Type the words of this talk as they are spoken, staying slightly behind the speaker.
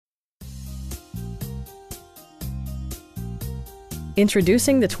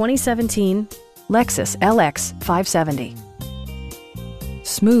Introducing the 2017 Lexus LX 570.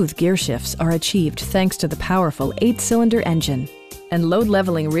 Smooth gear shifts are achieved thanks to the powerful 8-cylinder engine, and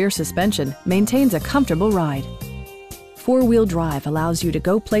load-leveling rear suspension maintains a comfortable ride. Four-wheel drive allows you to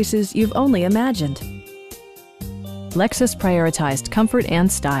go places you've only imagined. Lexus prioritized comfort and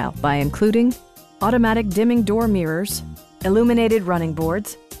style by including automatic dimming door mirrors, illuminated running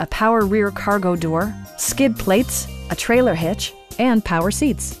boards, a power rear cargo door, skid plates, a trailer hitch, and power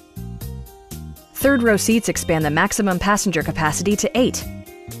seats. Third-row seats expand the maximum passenger capacity to 8.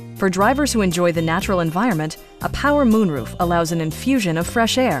 For drivers who enjoy the natural environment, a power moonroof allows an infusion of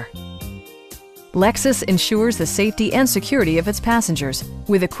fresh air. Lexus ensures the safety and security of its passengers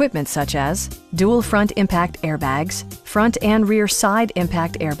with equipment such as dual front impact airbags, front and rear side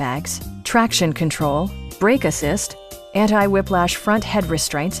impact airbags, traction control, brake assist, anti-whiplash front head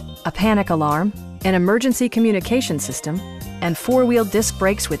restraints, a panic alarm, an emergency communication system, and four-wheel disc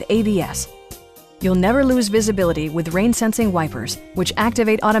brakes with ABS. You'll never lose visibility with rain-sensing wipers, which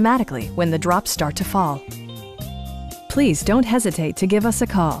activate automatically when the drops start to fall. Please don't hesitate to give us a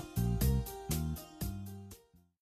call.